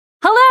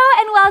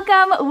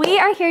welcome. We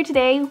are here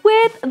today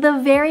with the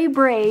very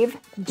brave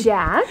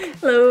Jack.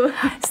 Hello.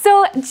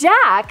 So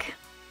Jack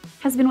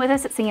has been with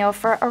us at Singeo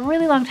for a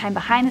really long time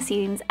behind the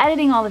scenes,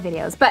 editing all the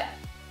videos, but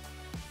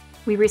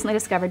we recently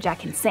discovered Jack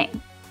can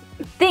sing.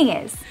 The thing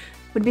is,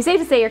 would it be safe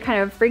to say you're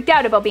kind of freaked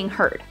out about being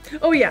heard?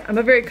 Oh yeah, I'm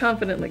a very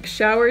confident like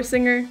shower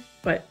singer,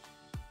 but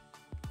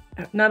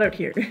not out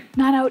here.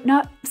 Not out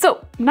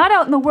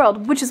in the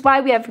world, which is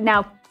why we have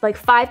now like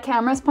 5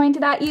 cameras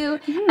pointed at you,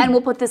 and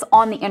we'll put this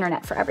on the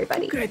internet for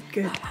everybody. Good,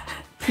 good.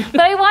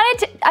 But I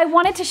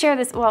wanted to share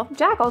this, well,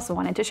 Jack also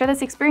wanted to share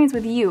this experience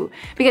with you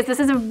because this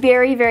is a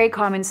very, very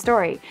common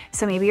story.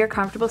 So maybe you're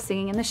comfortable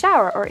singing in the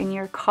shower or in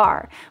your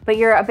car, but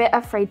you're a bit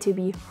afraid to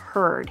be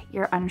heard.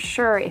 You're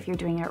unsure if you're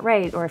doing it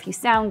right or if you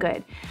sound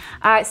good.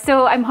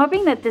 So I'm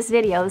hoping that this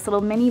video, this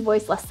little mini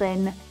voice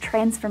lesson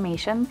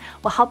transformation,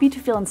 will help you to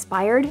feel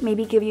inspired,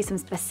 maybe give you some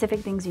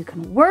specific things you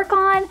can work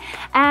on,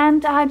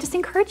 and just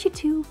encourage you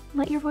to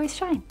let your voice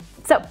shine.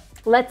 So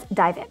let's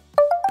dive in.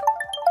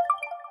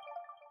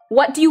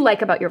 What do you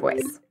like about your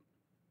voice?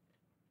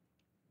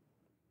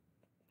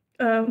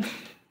 There are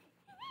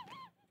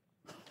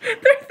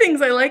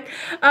things I like.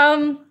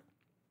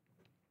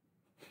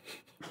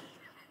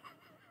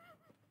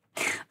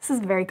 This is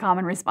a very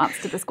common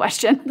response to this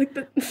question. Like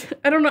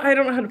I don't know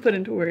how to put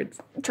into words.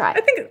 Try.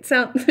 I think it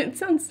sounds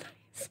nice.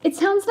 It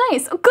sounds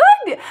nice. Oh,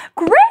 good.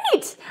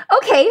 Great.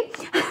 Okay.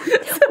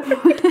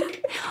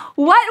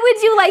 What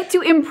would you like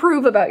to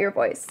improve about your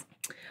voice?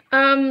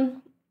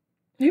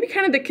 Maybe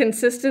kind of the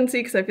consistency,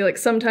 because I feel like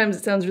sometimes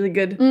it sounds really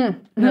good,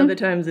 and other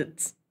times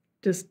it's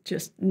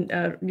just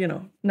you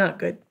know, not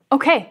good.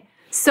 Okay,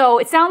 so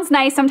it sounds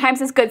nice, sometimes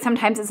it's good,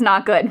 sometimes it's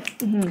not good.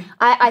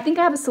 I think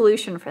I have a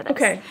solution for this.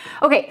 Okay.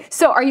 Okay,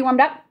 so are you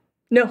warmed up?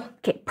 No.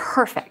 Okay,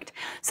 perfect.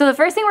 So the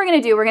first thing we're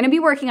gonna do, we're gonna be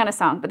working on a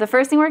song, but the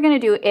first thing we're gonna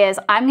do is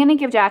I'm gonna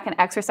give Jack an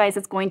exercise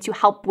that's going to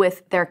help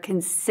with their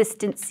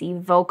consistency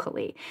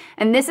vocally.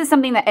 And this is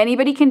something that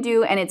anybody can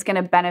do, and it's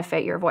gonna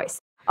benefit your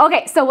voice.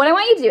 Okay, so what I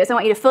want you to do is I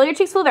want you to fill your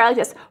cheeks full of air like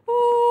this.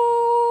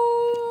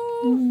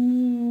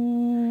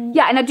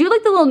 Yeah, and now do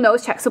like the little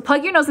nose check. So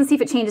plug your nose and see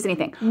if it changes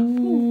anything.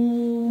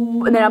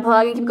 And then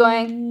unplug and keep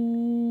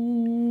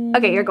going.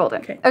 Okay, you're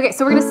golden. Okay,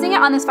 so we're gonna sing it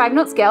on this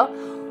 5-note scale.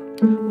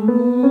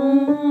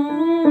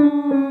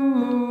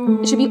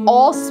 It should be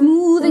all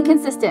smooth and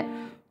consistent.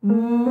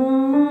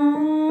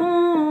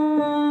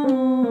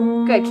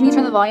 Good, can you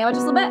turn the volume up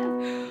just a little bit?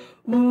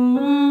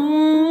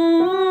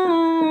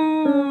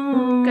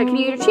 Good, can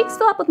you get your cheeks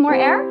fill up with more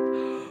air?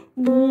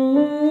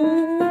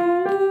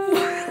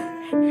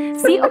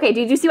 See, okay,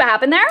 did you see what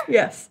happened there?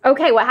 Yes.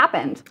 Okay, what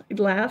happened? I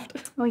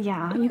laughed. Oh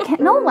yeah, you can't,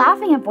 no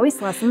laughing at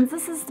voice lessons.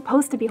 This is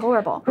supposed to be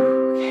horrible.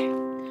 Okay.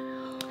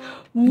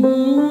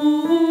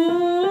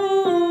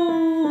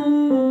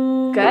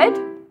 Good.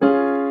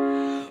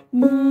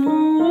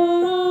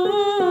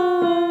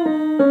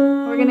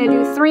 We're gonna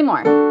do 3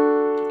 more.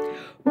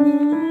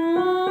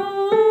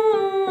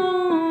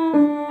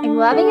 I'm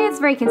loving it, it's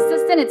very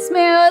consistent, it's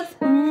smooth.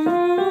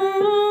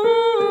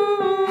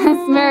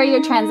 It's where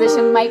your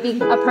transition might be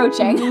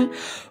approaching.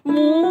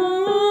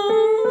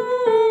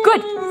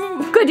 Good,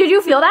 good, did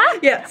you feel that?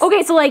 Yes.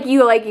 Okay, so you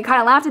kind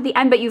of laughed at the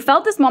end, but you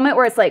felt this moment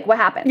where it's like, what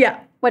happened? Yeah.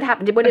 What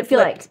happened? What did it feel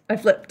like? I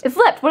flipped. It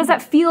flipped. What does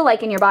that feel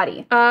like in your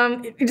body?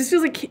 It just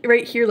feels like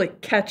right here, like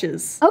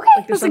catches. Okay.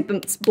 Like there's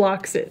something that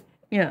blocks it.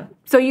 Yeah.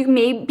 So you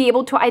may be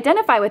able to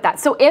identify with that.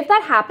 So if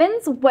that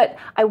happens, what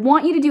I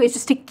want you to do is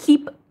just to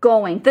keep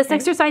going. This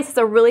exercise is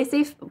a really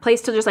safe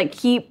place to just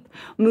keep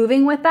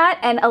moving with that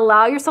and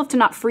allow yourself to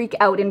not freak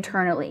out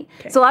internally.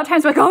 So a lot of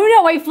times we're like, oh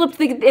no, I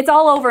flipped, it's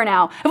all over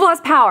now. I've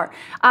lost power.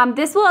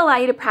 This will allow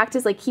you to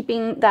practice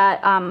keeping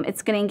that,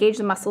 it's gonna engage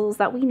the muscles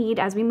that we need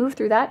as we move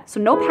through that. So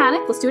no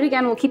panic, let's do it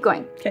again, we'll keep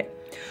going. Okay.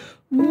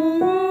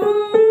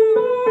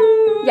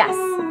 Yes,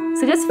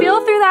 so just feel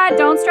through that,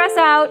 don't stress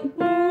out.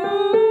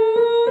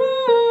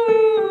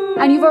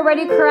 And you've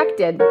already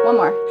corrected. One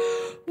more.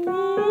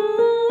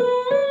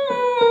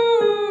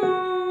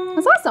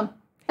 That's awesome.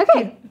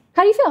 Okay,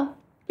 how do you feel?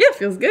 Yeah, it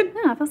feels good.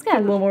 Yeah, it feels good. A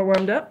little more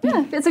warmed up.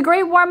 Yeah, it's a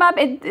great warm-up.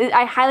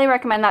 I highly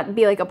recommend that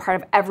be a part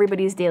of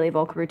everybody's daily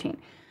vocal routine.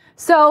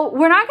 So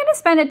we're not gonna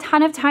spend a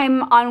ton of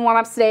time on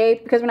warm-ups today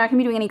because we're not gonna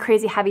be doing any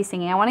crazy heavy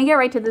singing. I wanna get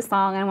right to the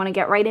song and I wanna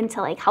get right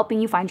into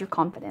helping you find your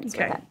confidence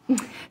with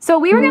it. So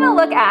we were gonna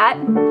look at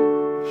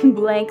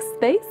Blank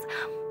Space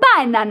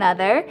by none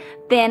other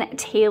than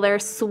Taylor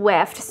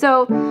Swift.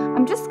 So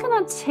I'm just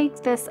gonna take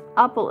this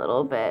up a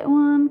little bit.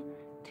 1,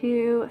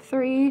 2,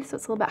 3, so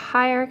it's a little bit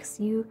higher because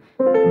you,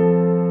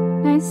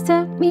 nice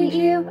to meet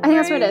you. I think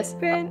that's what it is.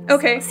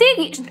 Okay.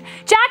 See,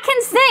 Jack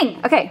can sing.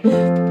 Okay,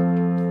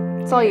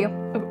 it's all you.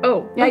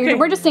 Oh, yeah, okay.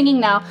 We're just singing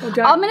now. Oh,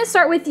 I'm gonna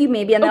start with you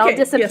maybe and then I'll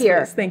disappear.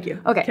 Yes, please. Thank you.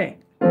 Okay.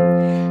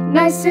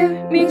 Nice to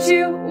meet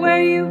you,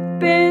 where you've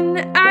been.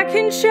 I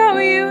can show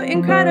you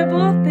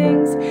incredible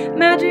things.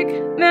 Magic,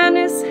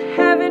 madness,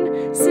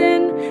 heaven,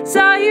 sin.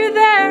 Saw you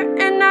there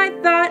and I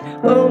thought,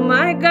 oh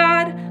my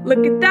God,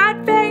 look at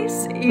that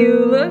face.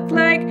 You look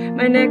like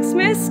my next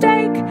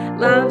mistake.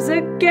 Love's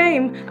a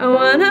game I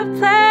wanna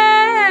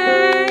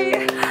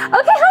play.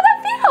 Okay, how'd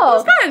that feel?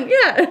 was fun,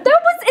 yeah.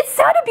 It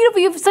sounded beautiful.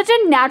 You have such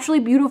a naturally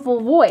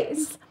beautiful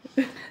voice.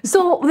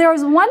 So there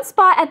was one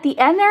spot at the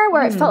end there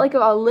where it felt like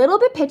a little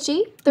bit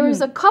pitchy. There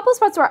was a couple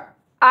spots where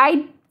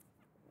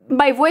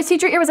my voice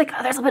teacher ear was like,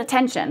 oh, there's a bit of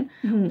tension.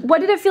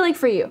 What did it feel like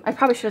for you? I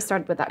probably should have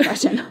started with that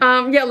question.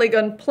 Yeah, like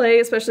on play,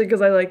 especially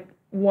because I like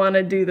want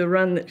to do the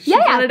run that she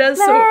kind of does.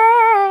 Play.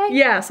 So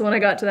yeah, so when I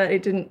got to that,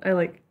 it didn't.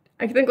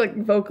 I think like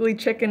vocally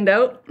chickened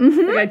out.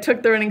 Like I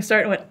took the running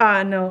start and went,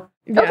 no.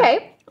 Yeah.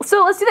 Okay,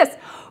 so let's do this.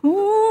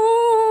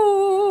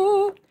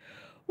 Ooh.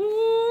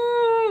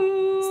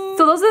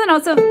 So those are the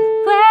notes of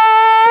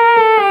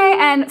play,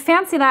 and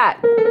fancy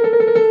that.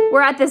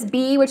 We're at this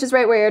B, which is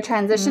right where your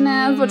transition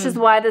is, which is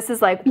why this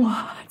is like,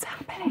 what's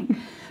happening?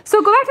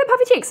 So go back to the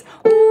puffy cheeks.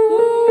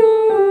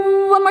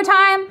 Ooh. One more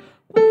time.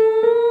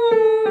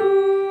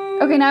 Ooh.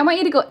 Okay, now I want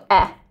you to go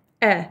eh.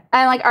 Eh.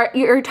 And like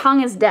your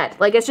tongue is dead.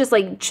 Like it's just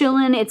like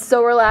chilling, it's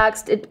so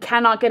relaxed, it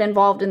cannot get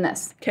involved in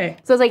this. Okay.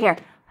 So it's like here.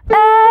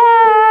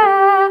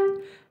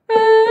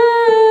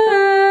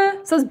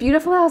 So it's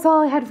beautiful as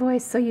all I had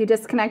voice, so you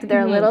disconnected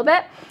there a little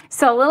bit.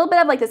 So a little bit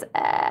of like this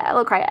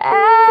little cry.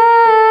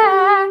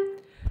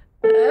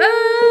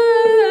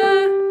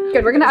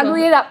 Good, we're gonna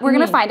ugly it up. We're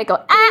gonna find it. Go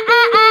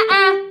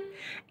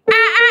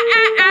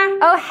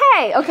Oh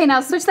hey. Okay,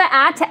 now switch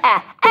that to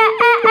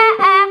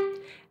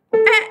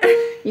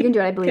You can do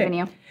it, I believe in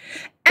you.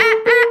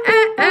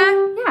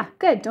 Yeah,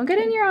 good. Don't get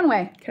in your own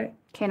way. Okay.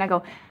 Okay, now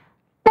go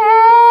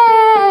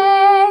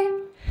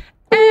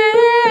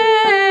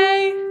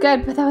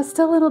Good, but that was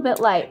still a little bit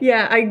light.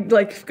 Yeah, I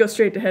like go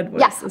straight to head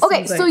voice. Yeah.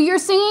 Okay, so you're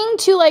singing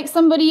to like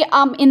somebody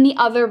in the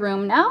other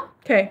room now.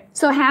 Okay.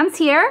 So hands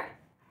here.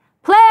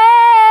 Play.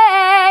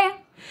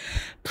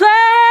 Play.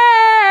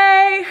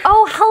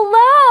 Oh,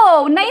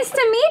 hello. Nice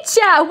to meet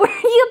ya. Where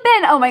you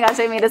been? Oh my gosh,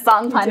 I made a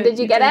song pun. Did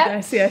you get it?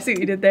 I see what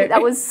you did there.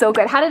 That was so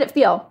good. How did it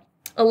feel?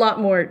 A lot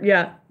more,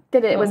 yeah.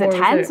 Was it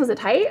tense? Was it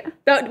tight?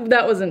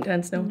 That wasn't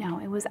tense, no. No,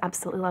 it was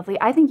absolutely lovely.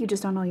 I think you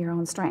just don't know your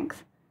own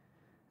strength.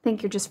 I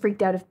think you're just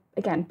freaked out of,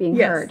 again, being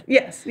heard.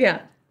 Yes,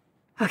 yeah.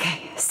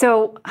 Okay,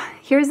 so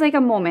here's like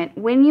a moment.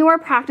 When you are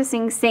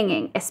practicing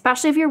singing,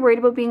 especially if you're worried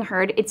about being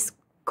heard, it's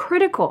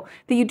critical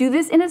that you do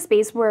this in a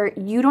space where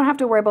you don't have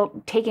to worry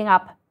about taking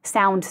up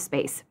sound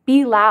space.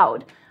 Be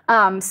loud.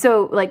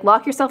 So like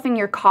lock yourself in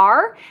your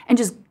car and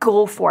just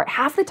go for it.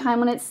 Half the time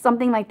when it's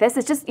something like this,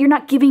 it's just you're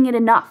not giving it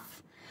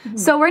enough.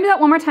 So we're gonna do that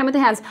one more time with the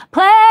hands.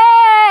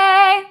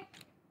 Play!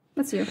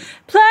 That's you.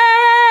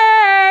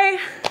 Play!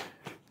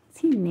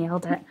 You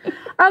nailed it.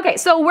 Okay,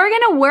 so we're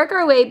gonna work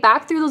our way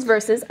back through those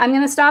verses. I'm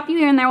gonna stop you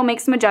here and there, we'll make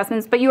some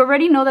adjustments, but you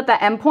already know that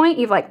the end point,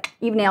 you've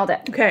nailed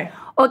it. Okay.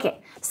 Okay,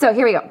 so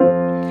here we go.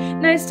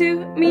 Nice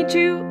to meet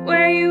you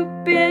where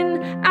you've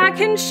been. I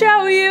can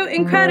show you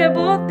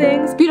incredible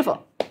things.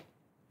 Beautiful.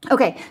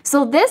 Okay,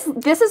 so this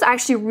is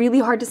actually really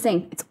hard to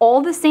sing. It's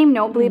all the same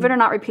note, believe it or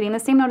not, repeating the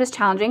same note is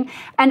challenging,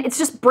 and it's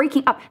just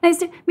breaking up. Nice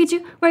to meet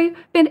you where you've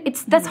been.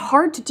 That's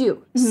hard to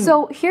do.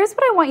 So here's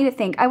what I want you to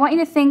think. I want you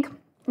to think,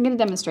 I'm gonna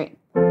demonstrate.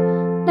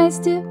 Nice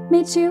to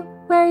meet you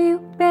where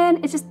you've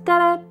been. It's just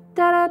da da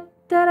da da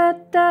da da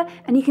da,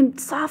 and you can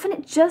soften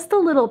it just a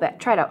little bit.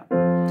 Try it out.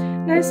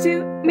 Nice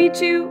to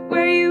meet you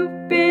where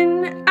you've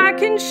been. I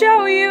can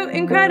show you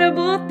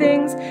incredible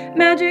things.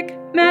 Magic,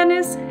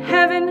 madness,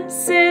 heaven,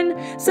 sin.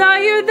 Saw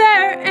you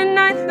there and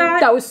I thought.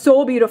 That was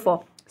so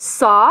beautiful.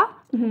 Saw,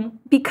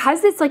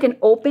 because it's like an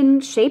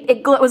open shape,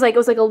 it was like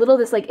a little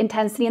this like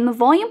intensity in the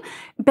volume.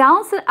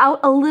 Balance it out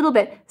a little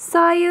bit.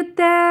 Saw you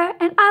there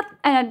and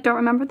I don't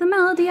remember the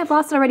melody. I've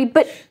lost it already.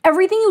 But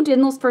everything you did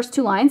in those first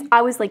two lines,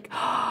 I was like, oh,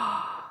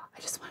 I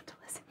just wanted to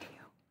listen to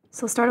you.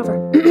 So start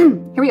over.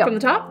 Here we go. From the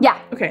top? Yeah.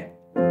 Okay.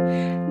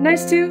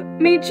 Nice to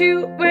meet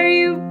you where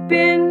you've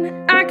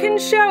been. I can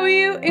show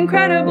you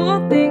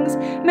incredible things.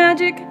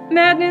 Magic,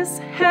 madness,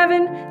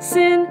 heaven,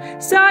 sin.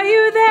 Saw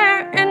you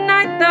there and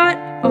I thought,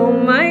 oh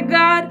my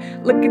God,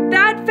 look at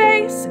that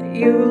face.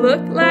 You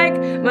look like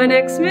my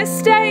next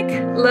mistake.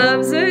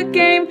 Love's a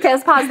game. Okay,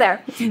 let's pause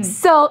there.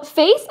 So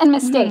face and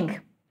mistake.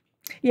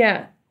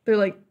 Yeah,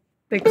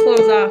 they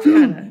close off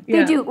kind of.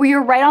 They do. Well,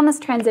 you're right on this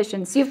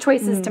transition, so you have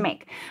choices to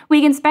make.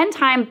 We can spend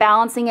time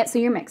balancing it so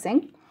you're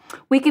mixing.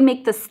 We can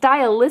make the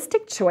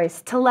stylistic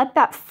choice to let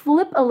that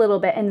flip a little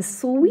bit and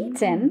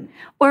sweeten,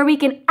 or we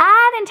can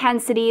add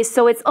intensity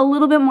so it's a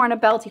little bit more in a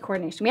belty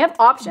coordination. We have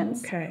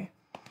options. Okay.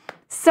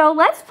 So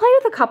let's play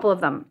with a couple of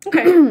them.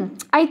 Okay.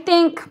 I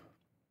think,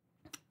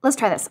 let's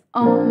try this.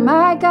 Oh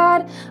my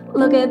God,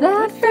 look at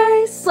that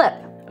face. Flip.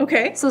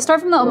 Okay. So start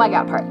from the oh my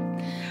God part.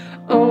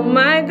 Oh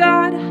my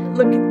God,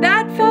 look at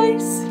that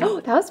face. Oh,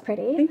 that was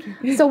pretty. Thank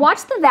you. So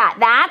watch the that.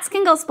 That's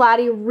can go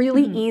splatty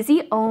really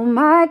easy. Oh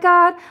my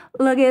God,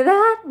 look at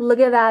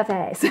that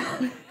face.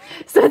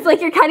 So it's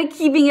like you're kind of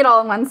keeping it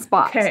all in one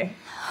spot. Okay.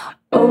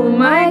 Oh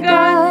my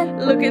God,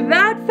 look at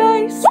that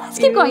face. Yes,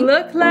 keep going. You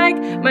look like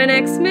my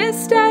next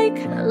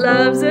mistake.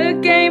 Love's a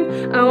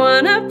game I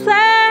wanna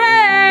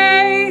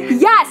play.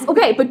 Yes,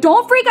 okay, but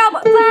don't freak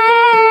out. Play.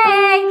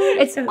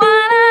 It's play.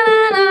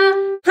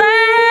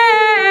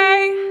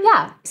 Yeah,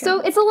 Yeah. So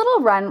it's a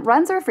little run.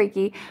 Runs are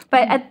freaky.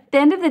 But at the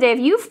end of the day, if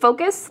you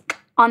focus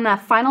on the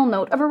final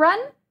note of a run,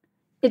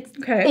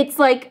 it's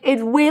like,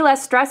 it's way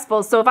less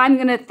stressful. So if I'm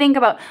going to think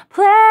about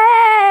play,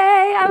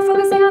 I'm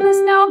focusing on this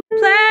note.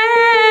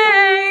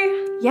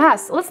 Play.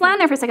 Yes. Let's land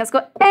there for a second. Let's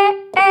go, eh,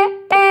 eh,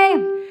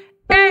 eh.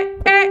 Eh,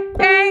 eh,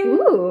 eh.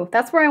 Ooh,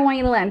 that's where I want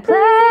you to land.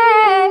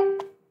 Play.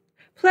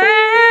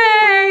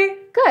 Play.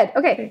 Good.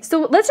 Okay.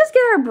 So let's just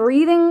get our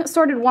breathing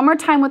sorted one more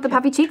time with the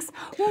puffy cheeks.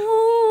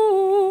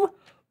 Ooh.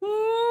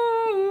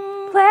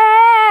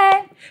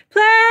 Play.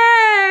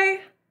 Play.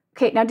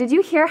 Okay, now did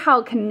you hear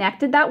how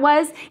connected that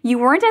was? You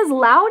weren't as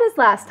loud as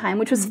last time,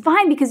 which was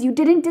fine because you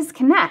didn't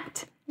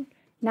disconnect.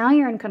 Now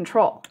you're in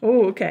control.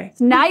 Oh, okay.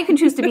 So now you can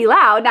choose to be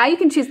loud. Now you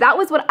can choose, that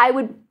was what I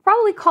would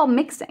probably call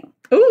mixing.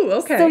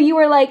 Oh, okay. So you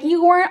were like,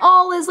 you weren't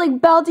all this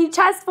like belty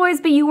chest voice,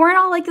 but you weren't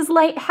all like this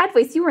light head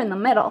voice. You were in the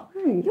middle.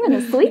 You were in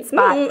the sweet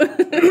spot.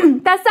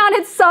 That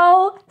sounded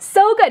so,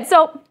 so good.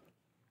 So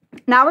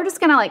now we're just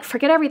gonna like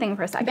forget everything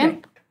for a second.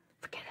 Okay.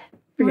 Forget it.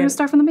 We're gonna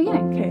start from the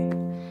beginning. Okay.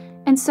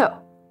 And so,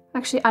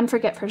 actually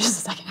unforget for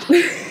just a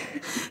second.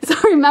 So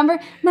remember,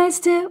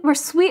 we're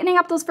sweetening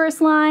up those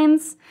first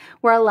lines.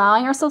 We're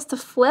allowing ourselves to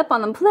flip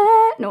on the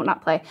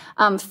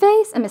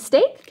face, a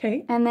mistake.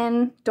 Okay. And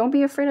then don't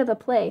be afraid of the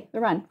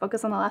run.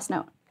 Focus on the last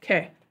note.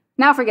 Okay.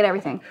 Now forget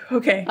everything.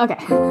 Okay. Okay.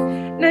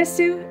 Nice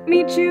to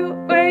meet you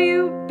where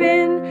you've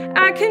been.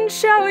 I can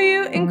show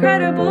you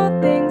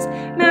incredible things.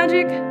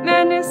 Magic,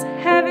 madness,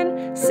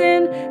 heaven,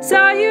 sin.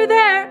 Saw you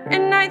there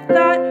and I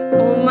thought,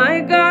 oh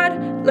my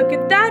God, look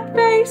at that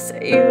face.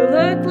 You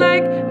look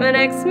like my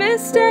next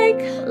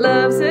mistake.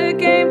 Love's a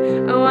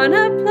game I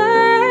wanna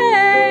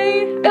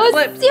play. You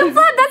flipped.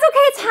 That's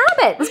okay. It's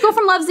habit. Let's go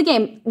from love's a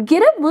game.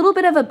 Get a little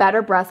bit of a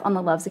better breath on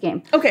the love's a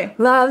game. Okay.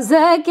 Love's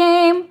a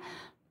game.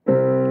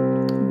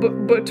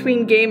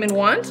 Between game and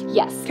want?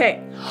 Yes.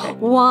 Okay.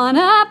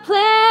 Wanna play.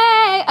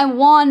 I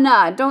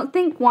wanna. Don't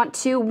think want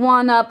to.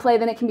 Wanna play.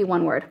 Then it can be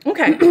one word.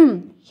 Okay.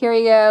 Here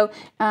we go.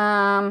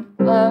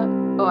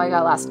 Oh, I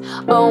got lost.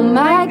 Oh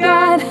my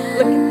God.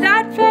 Look at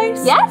that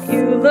face. Yes.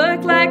 You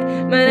look like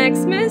my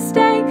next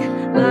mistake.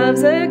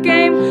 Love's a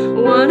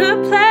game. Wanna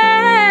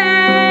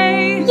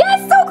play.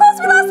 Yes. So close.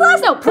 We lost the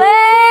last note.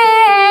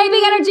 Play.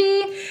 Big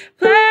energy.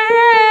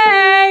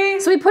 Play.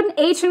 So we put an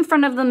H in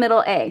front of the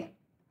middle A.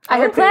 I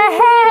heard play.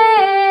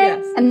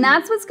 Yes. And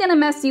that's what's going to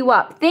mess you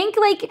up. Think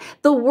like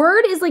the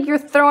word is like you're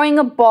throwing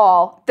a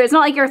ball. It's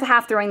not like you're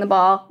half throwing the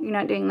ball. You're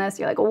not doing this.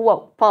 You're like,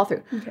 whoa, follow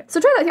through. Okay. So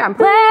try that here on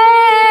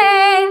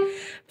play.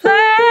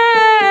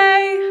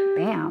 Play.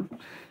 Bam.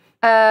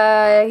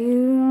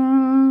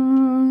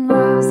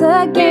 Love's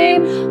a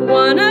game.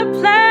 Wanna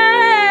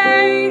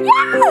play.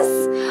 Yes.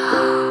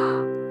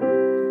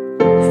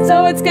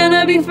 So it's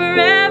gonna be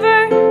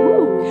forever.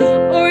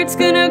 Ooh. Or it's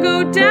gonna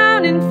go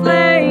down in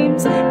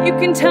flames. You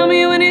can tell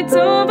me when it's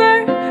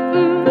over.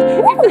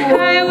 If the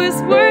high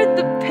was worth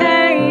the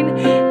pain.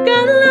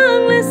 Got a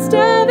long list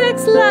of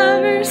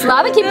ex-lovers.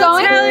 Love it, keep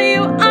going. They'll tell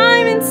you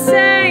I'm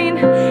insane.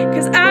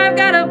 Cause I've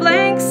got a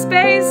blank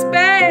space,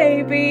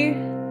 baby.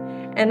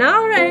 And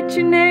I'll write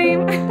your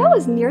name. That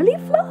was nearly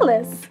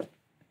flawless. Oh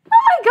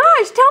my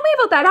gosh, tell me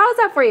about that. How was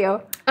that for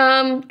you?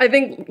 I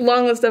think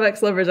long list of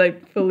ex-lovers, I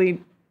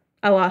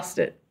lost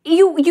it.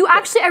 You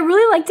actually, I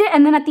really liked it,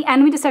 and then at the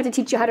end we just have to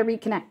teach you how to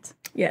reconnect.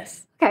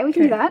 Yes. Okay, we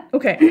can do that.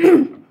 Okay.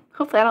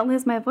 Hopefully I don't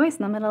lose my voice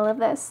in the middle of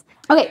this.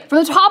 Okay, from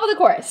the top of the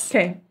chorus.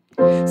 Okay.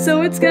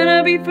 So it's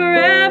gonna be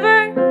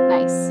forever.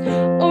 Nice.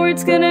 Or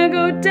it's gonna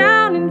go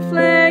down in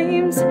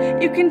flames.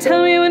 You can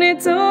tell me when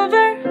it's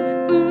over.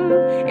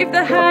 If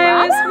the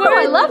high was worth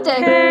I loved the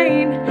it.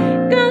 pain.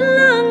 Got a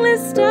long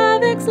list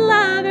of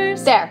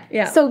ex-lovers. There.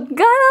 Yeah. So got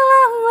a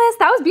long list.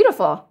 That was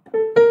beautiful.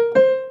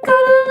 Got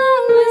a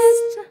long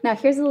list. Now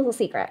here's a little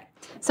secret.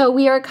 So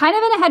we are kind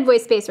of in a head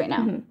voice space right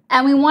now,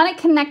 and we want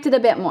to connect it a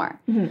bit more.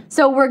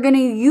 So we're going to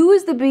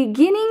use the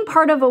beginning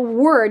part of a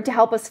word to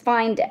help us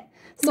find it.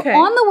 So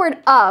on the word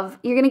of,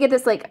 you're going to get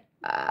this like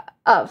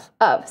of.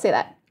 Say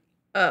that.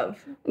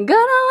 Of.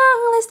 Got a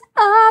long list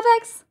of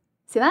ex.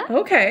 See that?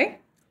 Okay.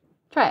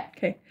 Try it.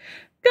 Okay.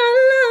 Got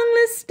a long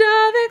list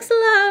of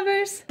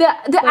ex-lovers.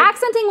 The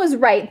accenting was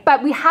right,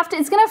 but we have to,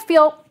 it's going to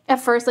feel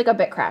at first like a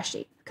bit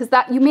crashy because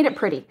that you made it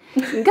pretty.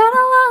 Got a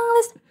long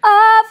list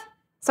of.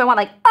 So I want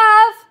like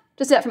of.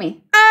 Just do that for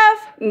me. Of.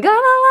 Got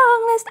a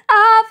long list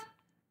of.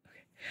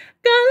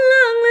 Got a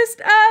long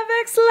list of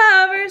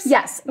ex-lovers.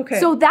 Yes. Okay.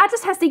 So that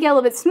just has to get a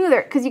little bit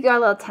smoother because you got a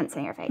little tense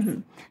in your face.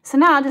 So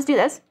now I'll just do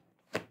this.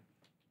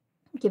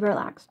 Keep it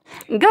relaxed.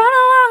 Got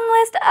a long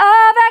list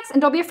of ex.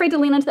 And don't be afraid to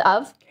lean into the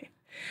of. Okay.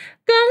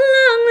 Got a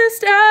long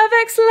list of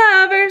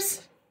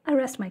ex-lovers. I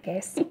rest my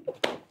case.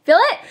 Feel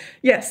it?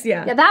 Yes,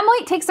 yeah. Yeah, that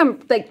might take some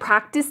like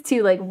practice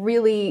to like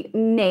really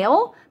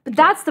nail, but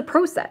that's the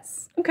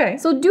process. Okay.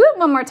 So do it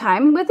one more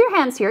time with your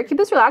hands here. Keep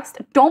this relaxed.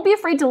 Don't be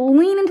afraid to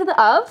lean into the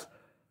of.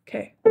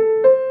 Okay.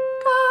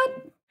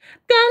 God.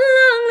 Got a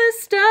long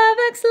list of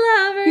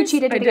ex-lovers. You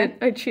cheated.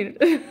 I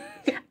cheated. Of.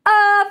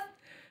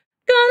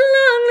 Got a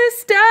long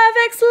list of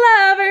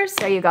ex-lovers.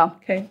 There you go.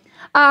 Okay.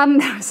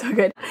 That was so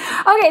good.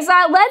 Okay,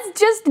 so let's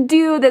just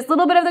do this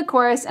little bit of the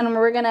chorus and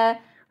we're gonna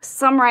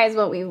summarize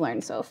what we've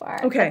learned so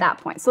far at that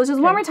point. So let's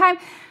just one more time.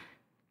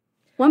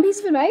 One piece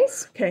of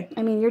advice. Okay.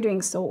 I mean, you're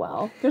doing so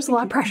well. There's a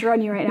lot of pressure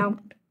on you right now.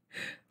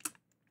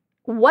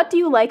 What do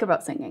you like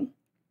about singing?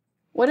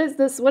 What is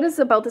this? What is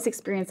about this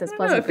experience that's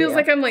pleasant it feels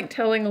like I'm like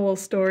telling a little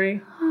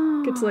story.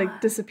 Get to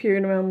like disappear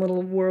in my own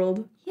little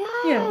world.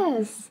 Yes.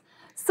 Yeah.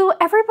 So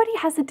everybody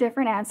has a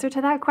different answer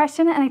to that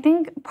question. And I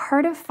think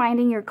part of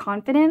finding your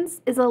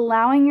confidence is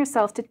allowing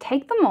yourself to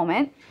take the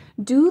moment,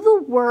 do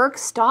the work,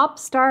 stop,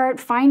 start,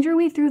 find your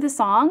way through the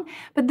song.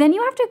 But then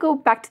you have to go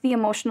back to the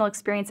emotional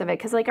experience of it.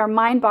 Because like our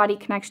mind-body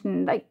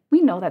connection, like we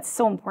know that's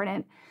so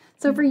important.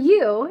 So for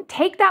you,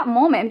 take that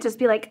moment and just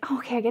be like, oh,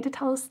 okay, I get to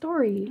tell a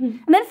story.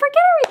 And then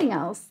forget everything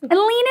else and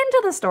lean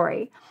into the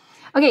story.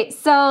 Okay,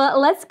 so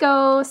let's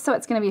go. So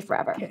it's going to be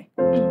forever. Okay.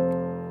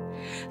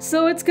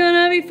 So it's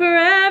gonna be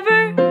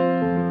forever,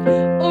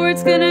 or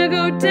it's gonna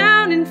go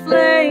down in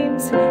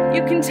flames.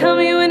 You can tell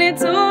me when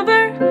it's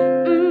over,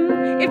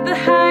 if the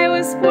high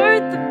was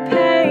worth the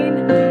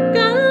pain.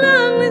 Got a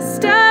long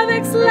list of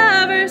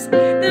ex-lovers,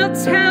 they'll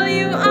tell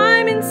you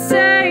I'm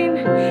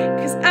insane.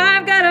 Cause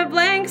I've got a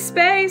blank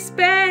space,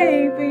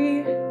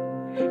 baby,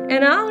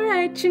 and I'll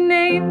write your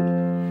name.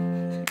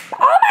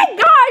 Oh my gosh,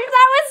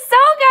 that was so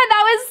good.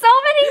 That was so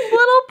many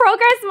little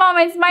progress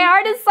moments. My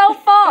heart is so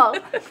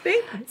full.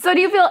 Thank you. So do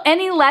you feel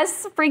any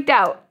less freaked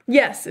out?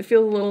 Yes, it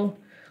feels a little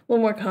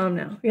more calm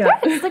now. Yeah.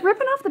 Good. It's like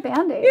ripping off the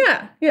Band-Aid.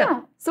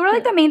 Yeah. So what are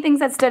like the main things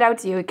that stood out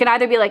to you? It can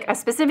either be like a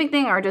specific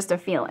thing or just a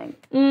feeling.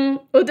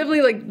 Well,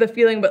 definitely like the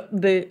feeling, but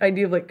the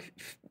idea of like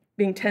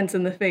being tense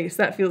in the face,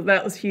 that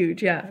was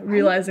huge. Yeah.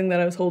 Realizing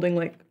that I was holding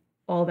like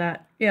all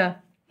that. Yeah.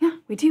 Yeah,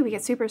 we do. We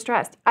get super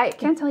stressed. I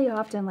can't tell you how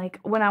often,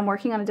 like, when I'm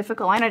working on a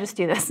difficult line, I just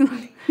do this.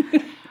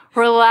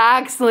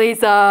 Relax,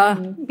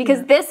 Lisa.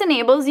 Because this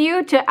enables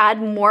you to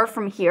add more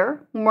from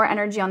here, more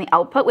energy on the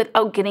output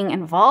without getting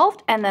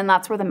involved, and then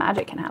that's where the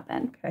magic can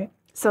happen. Okay.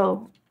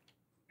 So,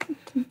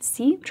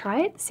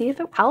 try it, see if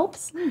it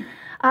helps.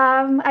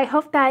 I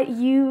hope that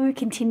you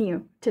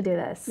continue to do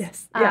this.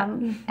 Yes. Yeah.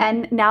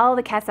 And now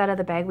the cat's out of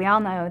the bag. We all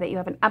know that you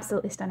have an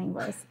absolutely stunning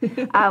voice.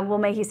 We'll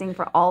make you sing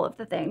for all of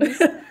the things.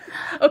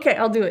 Okay,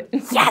 I'll do it.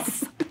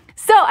 Yes!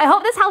 So I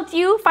hope this helped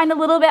you find a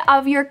little bit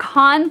of your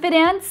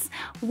confidence.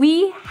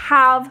 We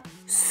have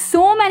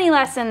so many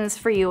lessons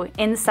for you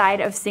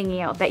inside of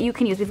Singeo that you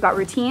can use. We've got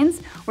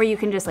routines where you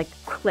can just like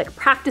click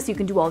practice. You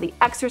can do all the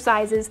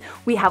exercises.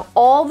 We have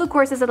all the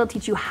courses that'll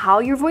teach you how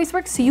your voice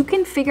works so you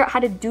can figure out how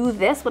to do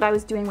this, what I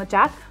was doing with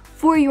Jack,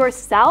 for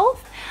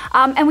yourself.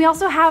 And we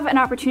also have an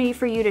opportunity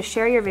for you to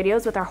share your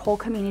videos with our whole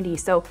community.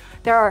 So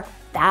there are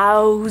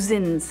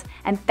thousands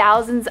and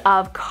thousands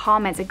of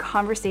comments and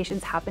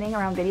conversations happening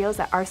around videos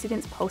that our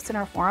students post in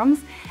our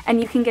forums, and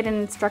you can get an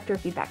instructor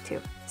feedback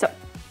too. So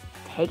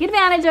take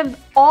advantage of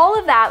all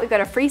of that. We've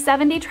got a free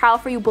 7-day trial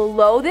for you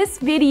below this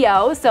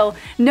video. So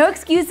no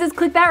excuses,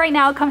 click that right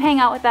now, come hang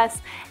out with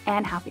us,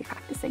 and happy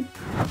practicing.